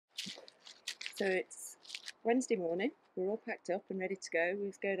So it's Wednesday morning, we're all packed up and ready to go.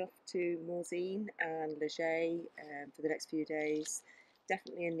 We've gone off to Morzine and Leger for the next few days.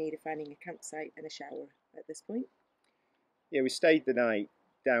 Definitely in need of finding a campsite and a shower at this point. Yeah, we stayed the night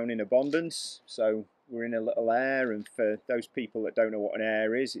down in Abondance, so we're in a little air, and for those people that don't know what an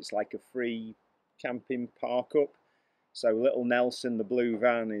air is, it's like a free camping park up. So little Nelson, the blue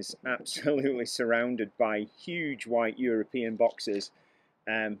van, is absolutely surrounded by huge white European boxes.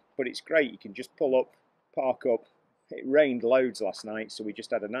 But it's great, you can just pull up, park up. It rained loads last night, so we just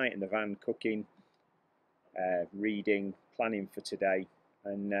had a night in the van cooking, reading, planning for today,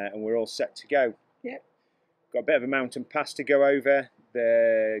 and we're all set to go. Yep. Got a bit of a mountain pass to go over,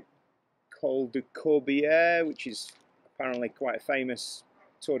 the Col de Corbière, which is apparently quite a famous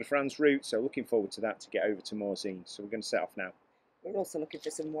Tour de France route, so looking forward to that to get over to Morzine. So we're going to set off now. We're also looking for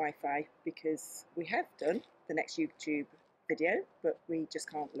some Wi-Fi because we have done the next YouTube video, but we just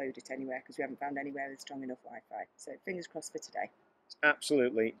can't load it anywhere because we haven't found anywhere with strong enough Wi-Fi. So fingers crossed for today. It's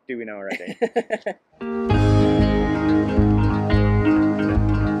absolutely doing already.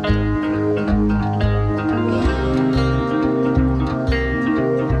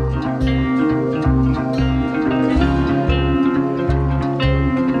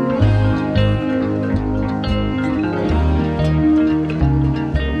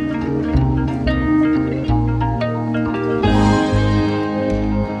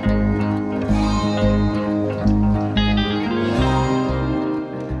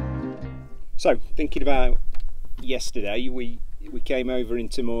 So, thinking about yesterday, we came over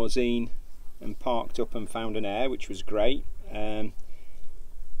into Morzine and parked up and found an air, which was great. And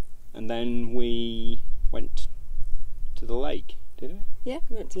then we went to the lake, did we? Yeah,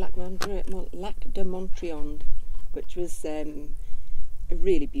 we went to Lac de Montriond, which was a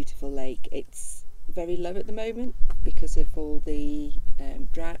really beautiful lake. It's very low at the moment because of all the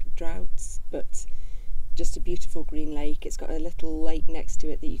droughts, but just a beautiful green lake. It's got a little lake next to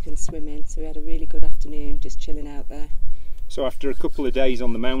it that you can swim in, so we had a really good afternoon just chilling out there. So after a couple of days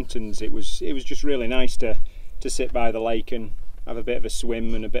on the mountains, it was just really nice to sit by the lake and have a bit of a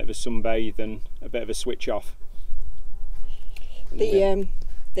swim and a bit of a sunbathe and a bit of a switch off. The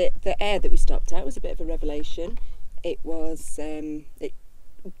air that we stopped at was a bit of a revelation. It was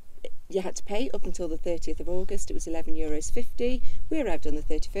you had to pay up until the 30th of August. It was €11.50. We arrived on the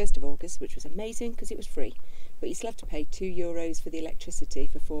 31st of August, which was amazing because it was free. But you still have to pay €2 for the electricity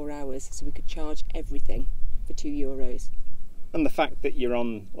for 4 hours, so we could charge everything for €2. And the fact that you're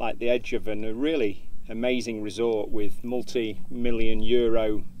on like the edge of a really amazing resort with multi-million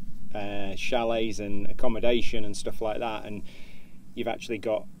euro chalets and accommodation and stuff like that, and you've actually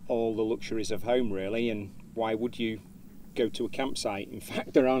got all the luxuries of home really, and why would you go to a campsite? In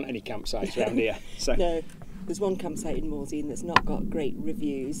fact, there aren't any campsites around here. So no, there's one campsite in Morzine that's not got great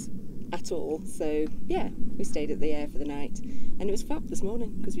reviews at all. So yeah, we stayed at the Air for the night, and it was fab this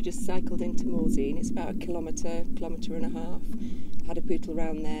morning because we just cycled into Morzine. It's about a kilometre and a half. I had a poodle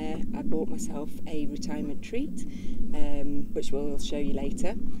around there. I bought myself a retirement treat, which we'll show you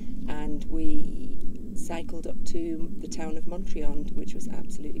later, and we cycled up to the town of Montriond, which was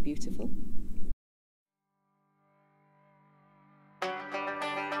absolutely beautiful.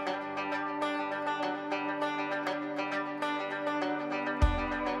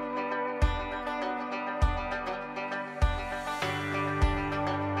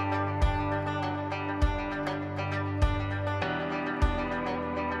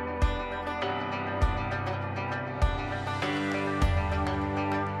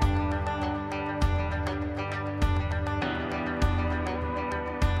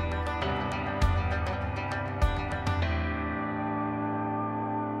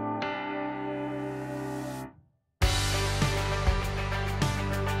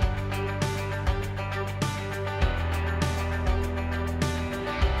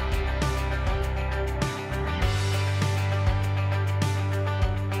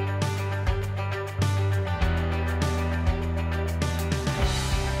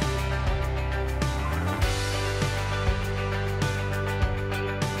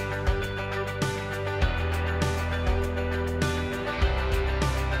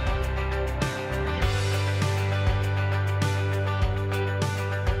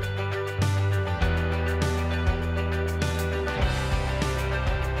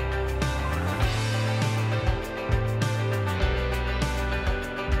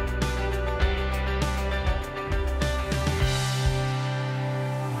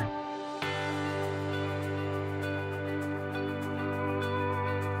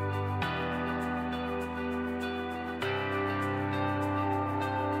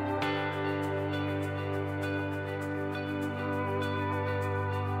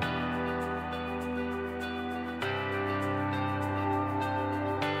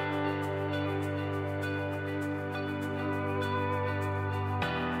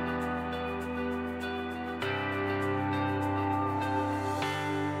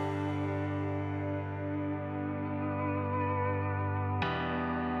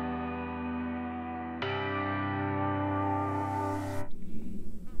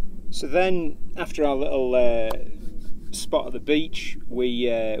 So then, after our little spot at the beach,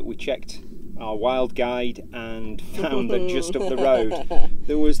 we checked our wild guide and found that just up the road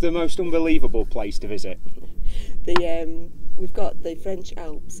there was the most unbelievable place to visit. We've got the French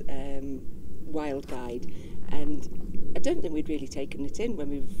Alps wild guide, and I don't think we'd really taken it in when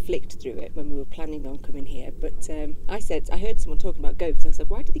we flicked through it when we were planning on coming here. But I heard someone talking about goats. I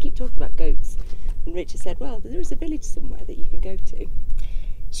said, why do they keep talking about goats? And Richard said, well, there is a village somewhere that you can go to.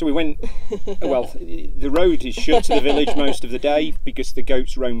 So we went, well, the road is shut to the village most of the day because the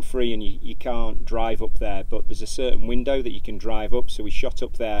goats roam free and you can't drive up there, but there's a certain window that you can drive up. So we shot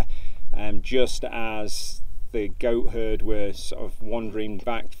up there just as the goat herd were sort of wandering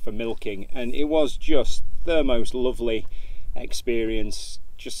back for milking, and it was just the most lovely experience,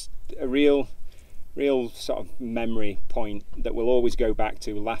 just a real sort of memory point that we'll always go back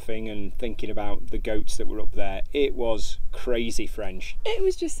to, laughing and thinking about the goats that were up there. It was crazy French. It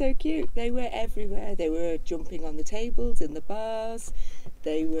was just so cute. They were everywhere. They were jumping on the tables in the bars.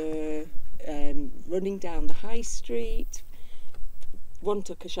 They were running down the high street. One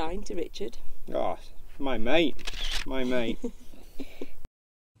took a shine to Richard. Oh, my mate.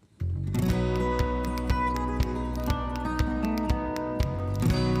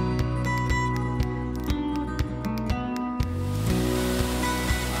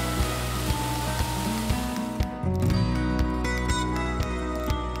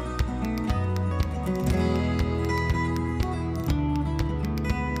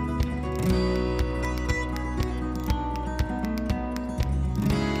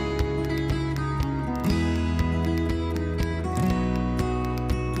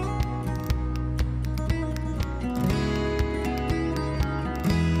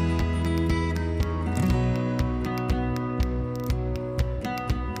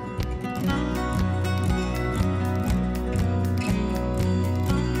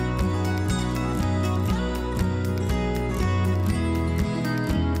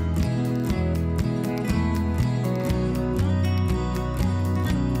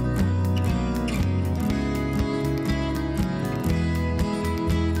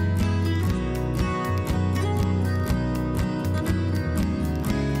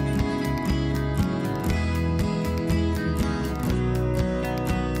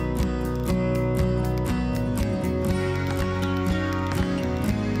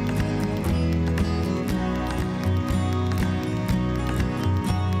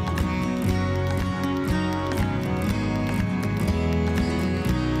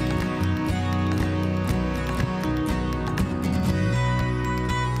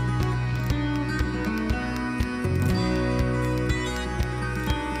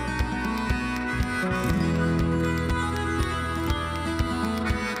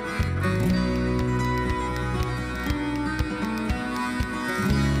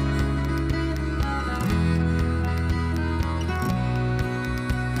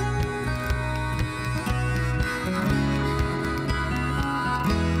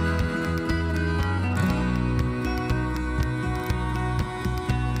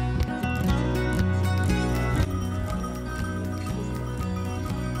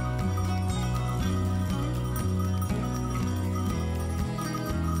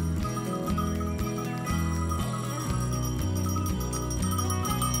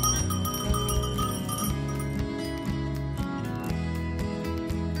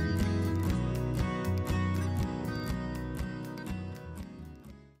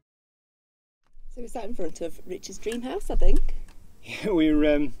 So we sat in front of Richard's dream house, I think. Yeah,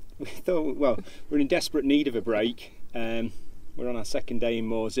 we thought, well, we're in desperate need of a break. We're on our second day in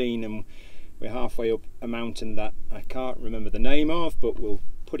Morzine and we're halfway up a mountain that I can't remember the name of, but we'll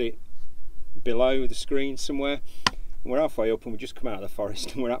put it below the screen somewhere. And we're halfway up and we just come out of the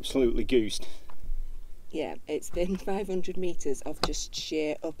forest and we're absolutely goosed. Yeah, it's been 500 metres of just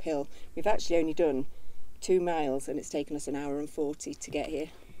sheer uphill. We've actually only done 2 miles and it's taken us 1 hour and 40 to get here.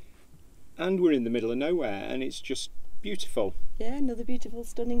 And we're in the middle of nowhere and it's just beautiful. Yeah, another beautiful,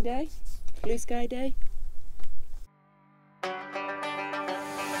 stunning day. Blue sky day.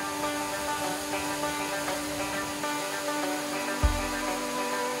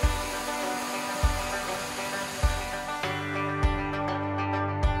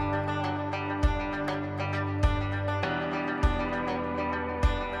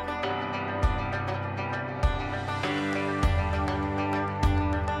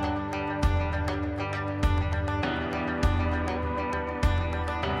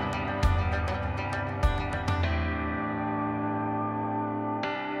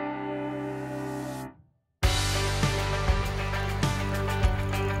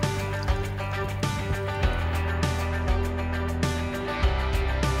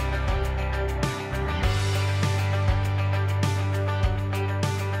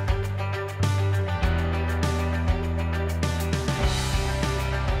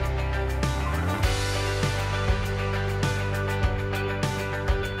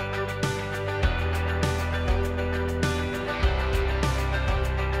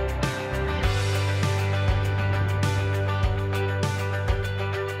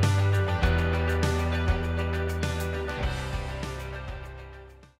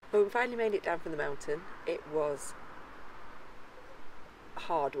 finally made it down from the mountain. It was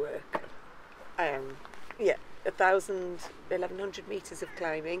hard work. Yeah, 1,100 metres of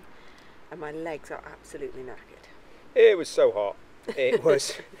climbing, and my legs are absolutely knackered. It was so hot. It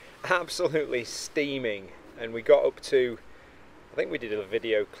was absolutely steaming, and we got up to, I think we did a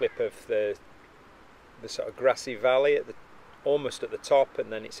video clip of the sort of grassy valley at the almost at the top,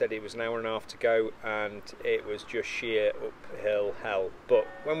 and then it said it was an hour and a half to go, and it was just sheer uphill hell. But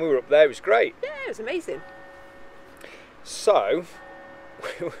when we were up there, it was great. Yeah, it was amazing. So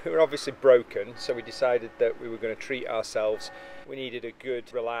we were obviously broken, so we decided that we were going to treat ourselves. We needed a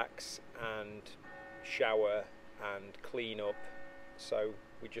good relax and shower and clean up, so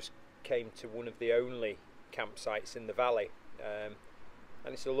we just came to one of the only campsites in the valley, and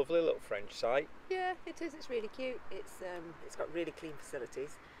it's a lovely little French site. Yeah, it is. It's really cute. It's got really clean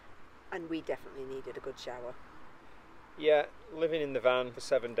facilities, and we definitely needed a good shower. Yeah, living in the van for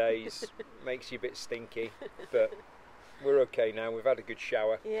 7 days makes you a bit stinky, but we're okay now. We've had a good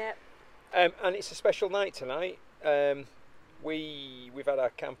shower. Yeah. And it's a special night tonight. We've had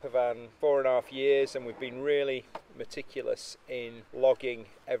our camper van 4.5 years, and we've been really meticulous in logging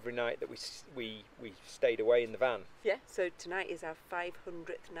every night that we stayed away in the van. Yeah, so tonight is our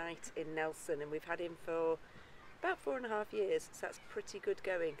 500th night in Nelson, and we've had him for about 4.5 years, so that's pretty good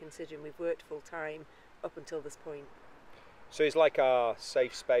going considering we've worked full time up until this point. So it's like our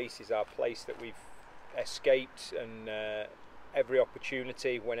safe space, is our place that we've escaped, and every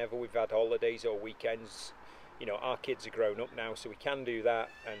opportunity, whenever we've had holidays or weekends, you know, our kids are grown up now, so we can do that,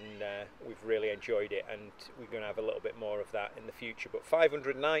 and we've really enjoyed it, and we're going to have a little bit more of that in the future. But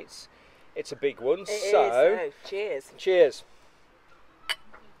 500 nights, it's a big one. So cheers. Cheers.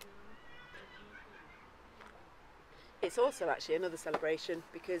 It's also actually another celebration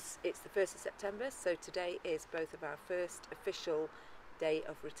because it's the 1st of September, so today is both of our first official day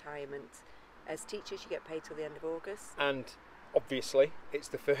of retirement. As teachers, you get paid till the end of August. And obviously, it's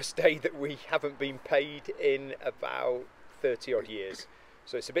the first day that we haven't been paid in about 30 odd years.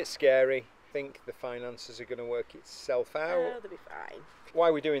 So it's a bit scary. I think the finances are going to work itself out. Oh, they'll be fine. Why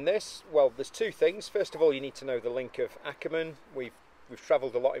are we doing this? Well, there's two things. First of all, you need to know the link of Ackerman. We've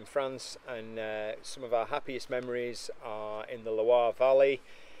travelled a lot in France, and some of our happiest memories are in the Loire Valley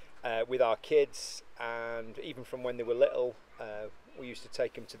with our kids, and even from when they were little, we used to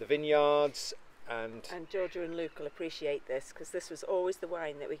take them to the vineyards. And Georgia and Luke will appreciate this because this was always the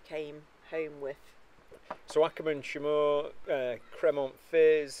wine that we came home with. So Ackerman Chamor, Cremant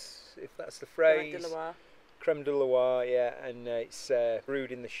Fizz, if that's the phrase. Crème de Loire. Crème de Loire, yeah, and it's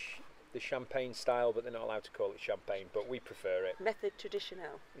brewed in the champagne style, but they're not allowed to call it champagne, but we prefer it. Method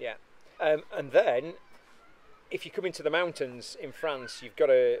traditionnel. Yeah. And then, if you come into the mountains in France, you've got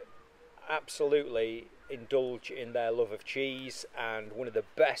to absolutely indulge in their love of cheese, and one of the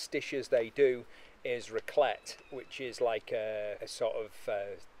best dishes they do is raclette, which is like a sort of,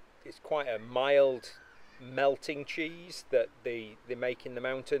 it's quite a mild melting cheese that they make in the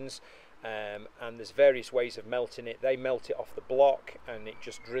mountains. And there's various ways of melting it. They melt it off the block and it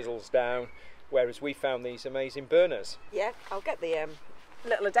just drizzles down, whereas we found these amazing burners. Yeah, I'll get the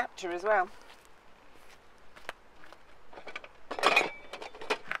little adapter as well.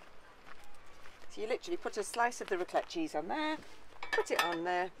 So you literally put a slice of the raclette cheese on there, put it on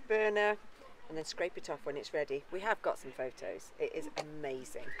the burner, and then scrape it off when it's ready. We have got some photos. It is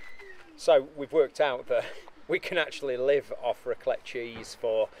amazing. So we've worked out that we can actually live off raclette cheese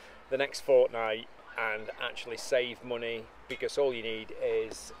for the next fortnight and actually save money, because all you need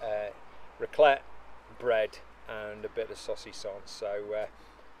is raclette, bread and a bit of saucisson. So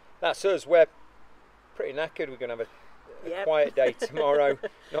that's us. We're pretty knackered. We're going to have a quiet day tomorrow,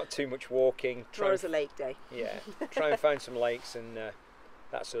 not too much walking. Tomorrow's a lake day. Yeah, try and find some lakes, and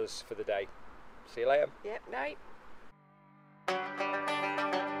that's us for the day. See you later. Yep, night.